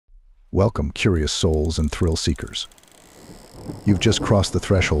Welcome, curious souls and thrill seekers. You've just crossed the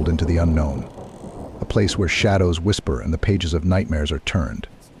threshold into the unknown, a place where shadows whisper and the pages of nightmares are turned.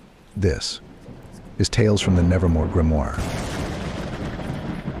 This is Tales from the Nevermore Grimoire.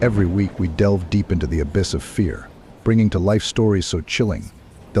 Every week we delve deep into the abyss of fear, bringing to life stories so chilling,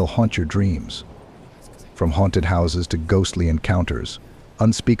 they'll haunt your dreams. From haunted houses to ghostly encounters,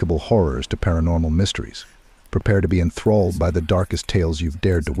 unspeakable horrors to paranormal mysteries, prepare to be enthralled by the darkest tales you've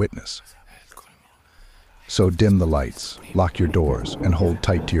dared to witness. So dim the lights, lock your doors, and hold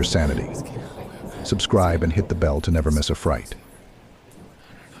tight to your sanity. Subscribe and hit the bell to never miss a fright.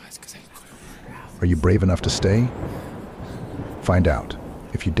 Are you brave enough to stay? Find out,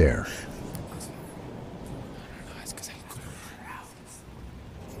 if you dare.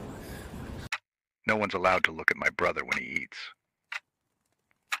 No one's allowed to look at my brother when he eats.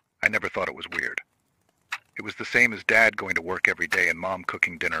 I never thought it was weird. It was the same as Dad going to work every day and Mom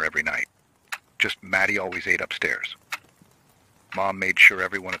cooking dinner every night. Just Maddie always ate upstairs. Mom made sure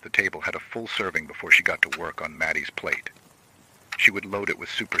everyone at the table had a full serving before she got to work on Maddie's plate. She would load it with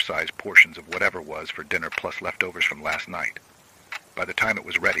supersized portions of whatever was for dinner plus leftovers from last night. By the time it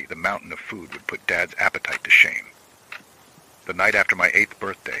was ready, the mountain of food would put Dad's appetite to shame. The night after my 8th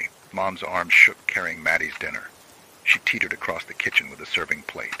birthday, Mom's arms shook carrying Maddie's dinner. She teetered across the kitchen with a serving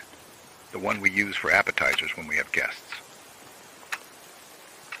plate, the one we use for appetizers when we have guests.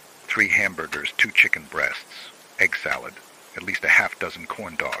 3 hamburgers, 2 chicken breasts, egg salad, at least a half-dozen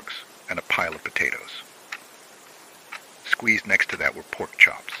corn dogs, and a pile of potatoes. Squeezed next to that were pork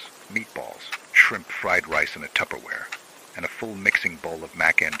chops, meatballs, shrimp fried rice in a Tupperware, and a full mixing bowl of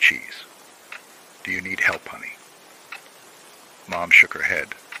mac and cheese. Do you need help, honey? Mom shook her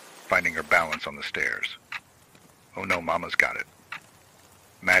head, finding her balance on the stairs. Oh no, Mama's got it.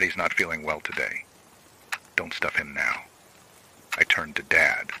 Maddie's not feeling well today. Don't stuff him now. I turned to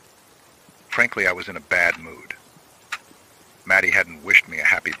Dad. Frankly, I was in a bad mood. Maddie hadn't wished me a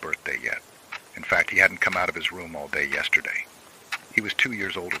happy birthday yet. In fact, he hadn't come out of his room all day yesterday. He was 2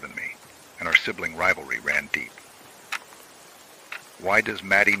 years older than me, and our sibling rivalry ran deep. Why does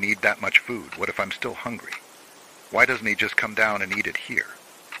Maddie need that much food? What if I'm still hungry? Why doesn't he just come down and eat it here?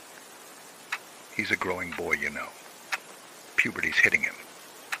 He's a growing boy, you know. Puberty's hitting him.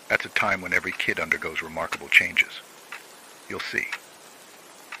 That's a time when every kid undergoes remarkable changes. You'll see.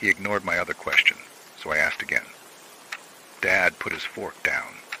 He ignored my other question, so I asked again. Dad put his fork down.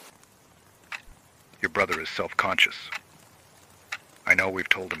 Your brother is self-conscious. I know we've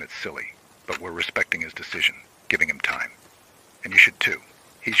told him it's silly, but we're respecting his decision, giving him time. And you should too.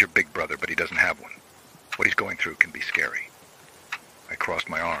 He's your big brother, but he doesn't have one. What he's going through can be scary. I crossed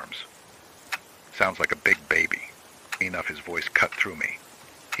my arms. Sounds like a big baby. Enough his voice cut through me.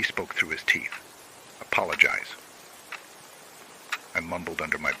 He spoke through his teeth. Apologize. I mumbled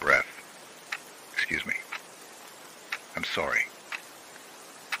under my breath. Excuse me. I'm sorry.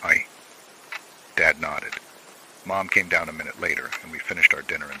 Dad nodded. Mom came down a minute later, and we finished our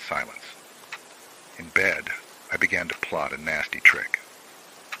dinner in silence. In bed, I began to plot a nasty trick.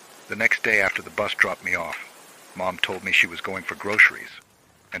 The next day after the bus dropped me off, Mom told me she was going for groceries,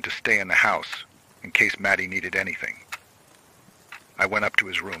 and to stay in the house in case Maddie needed anything. I went up to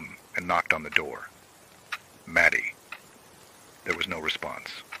his room and knocked on the door. Maddie. There was no response.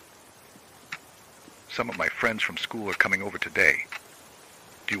 Some of my friends from school are coming over today.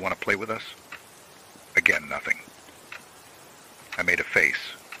 Do you want to play with us? Again, nothing. I made a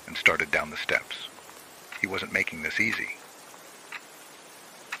face and started down the steps. He wasn't making this easy.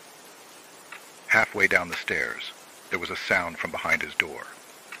 Halfway down the stairs, there was a sound from behind his door.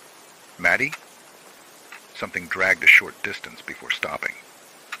 Maddie? Something dragged a short distance before stopping.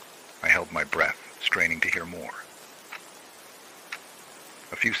 I held my breath, straining to hear more.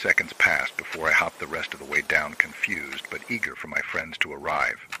 A few seconds passed before I hopped the rest of the way down, confused but eager for my friends to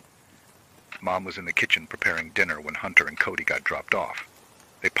arrive. Mom was in the kitchen preparing dinner when Hunter and Cody got dropped off.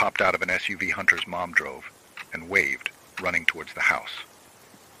 They popped out of an SUV Hunter's mom drove and waved, running towards the house.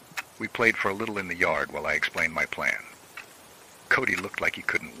 We played for a little in the yard while I explained my plan. Cody looked like he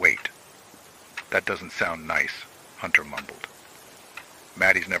couldn't wait. That doesn't sound nice, Hunter mumbled.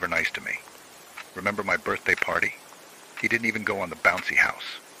 Maddie's never nice to me. Remember my birthday party? He didn't even go on the bouncy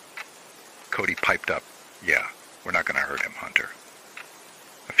house. Cody piped up, yeah, we're not going to hurt him, Hunter.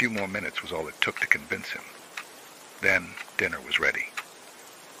 A few more minutes was all it took to convince him. Then dinner was ready.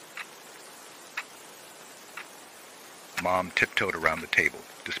 Mom tiptoed around the table,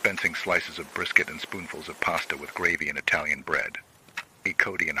 dispensing slices of brisket and spoonfuls of pasta with gravy and Italian bread.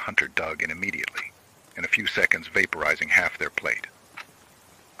 Cody and Hunter dug in immediately, in a few seconds vaporizing half their plate.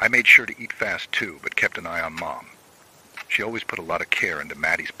 I made sure to eat fast too, but kept an eye on Mom. She always put a lot of care into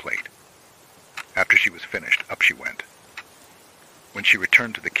Maddie's plate, After she was finished, up she went. When she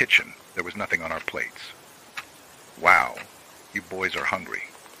returned to the kitchen, there was nothing on our plates. Wow, you boys are hungry.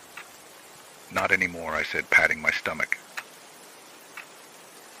 Not anymore, I said, patting my stomach.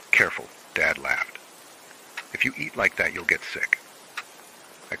 Careful, Dad laughed. If you eat like that, you'll get sick.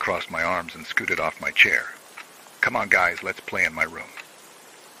 I crossed my arms and scooted off my chair. Come on, guys, let's play in my room.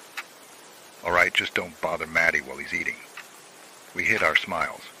 All right, just don't bother Maddie while he's eating. We hid our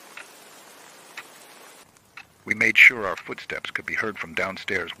smiles. We made sure our footsteps could be heard from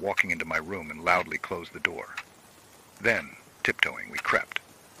downstairs walking into my room and loudly closed the door. Then, tiptoeing, we crept.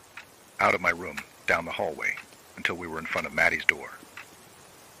 Out of my room, down the hallway, until we were in front of Maddie's door.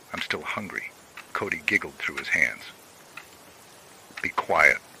 I'm still hungry. Cody giggled through his hands. Be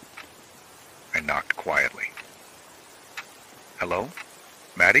quiet. I knocked quietly. Hello?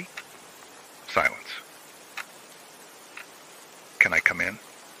 Maddie? Silence. Can I come in?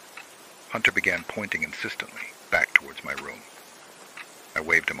 Hunter began pointing insistently back towards my room. I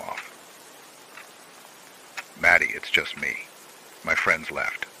waved him off. Maddie, it's just me. My friends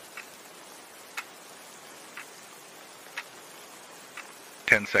left.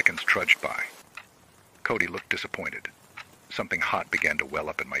 10 seconds trudged by. Cody looked disappointed. Something hot began to well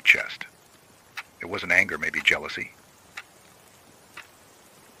up in my chest. It wasn't anger, maybe jealousy.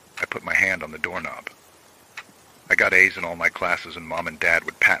 I put my hand on the doorknob. I got A's in all my classes, and Mom and Dad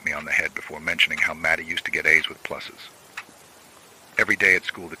would pat me on the head before mentioning how Maddie used to get A's with pluses. Every day at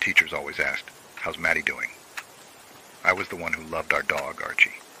school, the teachers always asked, "How's Maddie doing?" I was the one who loved our dog,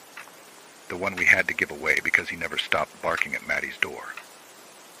 Archie. The one we had to give away because he never stopped barking at Maddie's door.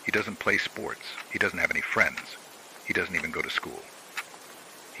 He doesn't play sports. He doesn't have any friends. He doesn't even go to school.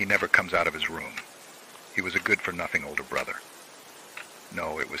 He never comes out of his room. He was a good-for-nothing older brother.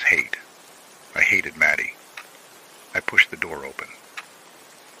 No, it was hate. I hated Maddie. I pushed the door open.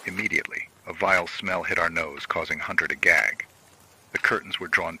 Immediately, a vile smell hit our nose, causing Hunter to gag. The curtains were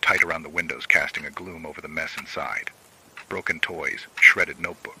drawn tight around the windows, casting a gloom over the mess inside. Broken toys, shredded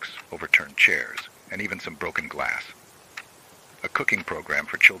notebooks, overturned chairs, and even some broken glass. A cooking program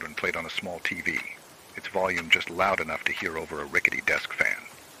for children played on a small TV, its volume just loud enough to hear over a rickety desk fan.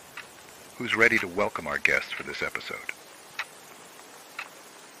 Who's ready to welcome our guests for this episode?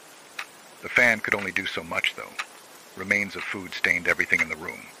 The fan could only do so much, though. Remains of food stained everything in the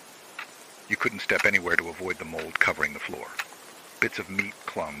room. You couldn't step anywhere to avoid the mold covering the floor. Bits of meat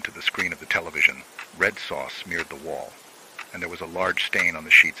clung to the screen of the television, red sauce smeared the wall, and there was a large stain on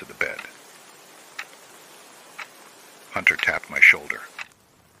the sheets of the bed. Hunter tapped my shoulder.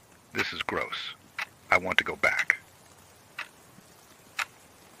 This is gross. I want to go back.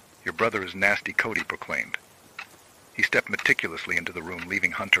 Your brother is nasty, Cody proclaimed. He stepped meticulously into the room,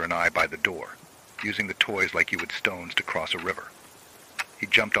 leaving Hunter and I by the door, using the toys like you would stones to cross a river. He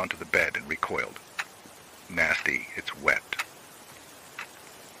jumped onto the bed and recoiled. Nasty, it's wet.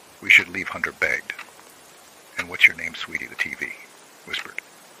 We should leave, Hunter begged. And what's your name, sweetie, the TV whispered.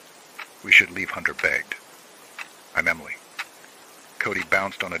 We should leave, Hunter begged. I'm Emily. Cody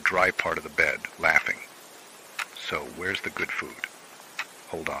bounced on a dry part of the bed, laughing. So, where's the good food?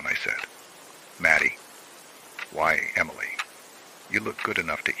 Hold on, I said. Maddie. Why, Emily? You look good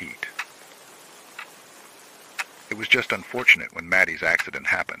enough to eat. It was just unfortunate when Maddie's accident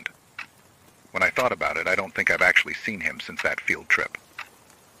happened. When I thought about it, I don't think I've actually seen him since that field trip.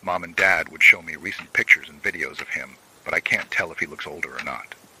 Mom and Dad would show me recent pictures and videos of him, but I can't tell if he looks older or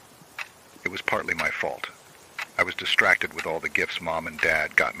not. It was partly my fault. I was distracted with all the gifts Mom and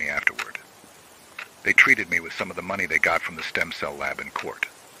Dad got me afterward. They treated me with some of the money they got from the stem cell lab in court.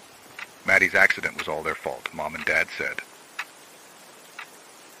 Maddie's accident was all their fault, Mom and Dad said.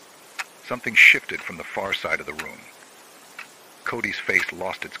 Something shifted from the far side of the room. Cody's face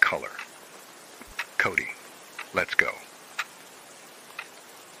lost its color. Cody, let's go.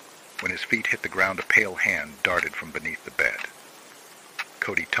 When his feet hit the ground, a pale hand darted from beneath the bed.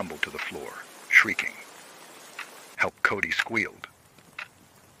 Cody tumbled to the floor, shrieking. Help, Cody squealed.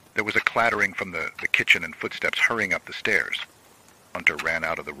 There was a clattering from the kitchen and footsteps hurrying up the stairs. Hunter ran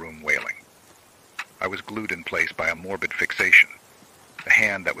out of the room wailing. I was glued in place by a morbid fixation. The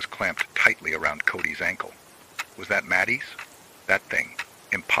hand that was clamped tightly around Cody's ankle. Was that Maddie's? That thing,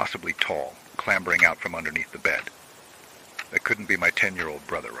 impossibly tall, clambering out from underneath the bed. That couldn't be my 10-year-old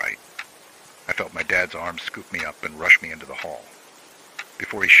brother, right? I felt my dad's arms scoop me up and rush me into the hall.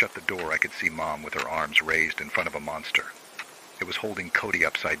 Before he shut the door, I could see Mom with her arms raised in front of a monster. It was holding Cody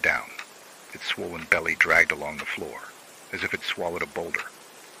upside down, its swollen belly dragged along the floor, as if it swallowed a boulder.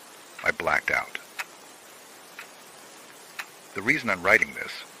 I blacked out. The reason I'm writing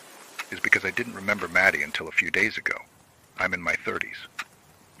this is because I didn't remember Maddie until a few days ago. I'm in my 30s.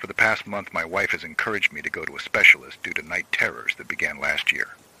 For the past month, my wife has encouraged me to go to a specialist due to night terrors that began last year.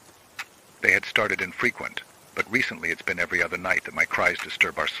 They had started infrequent, but recently it's been every other night that my cries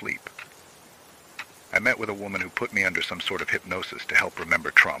disturb our sleep. I met with a woman who put me under some sort of hypnosis to help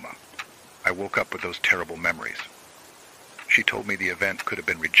remember trauma. I woke up with those terrible memories. She told me the event could have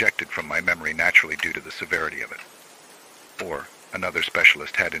been rejected from my memory naturally due to the severity of it. Or another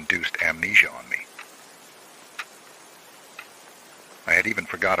specialist had induced amnesia on me. I had even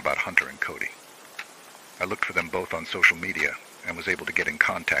forgot about Hunter and Cody. I looked for them both on social media and was able to get in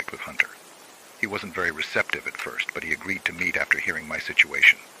contact with Hunter. He wasn't very receptive at first, but he agreed to meet after hearing my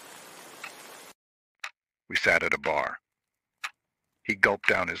situation. We sat at a bar. He gulped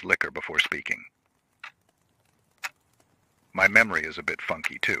down his liquor before speaking. My memory is a bit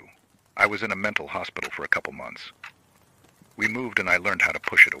funky, too. I was in a mental hospital for a couple months. We moved and I learned how to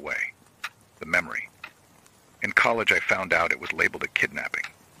push it away. The memory. In college, I found out it was labeled a kidnapping.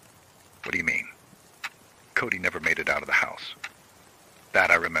 What do you mean? Cody never made it out of the house. That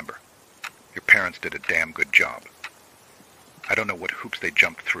I remember. Your parents did a damn good job. I don't know what hoops they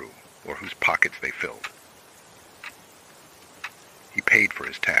jumped through or whose pockets they filled. He paid for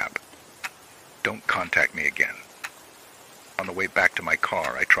his tab. Don't contact me again. On the way back to my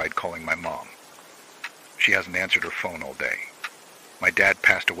car, I tried calling my mom. She hasn't answered her phone all day. My dad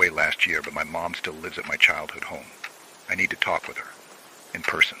passed away last year, but my mom still lives at my childhood home. I need to talk with her. In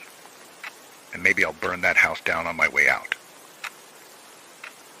person. And maybe I'll burn that house down on my way out.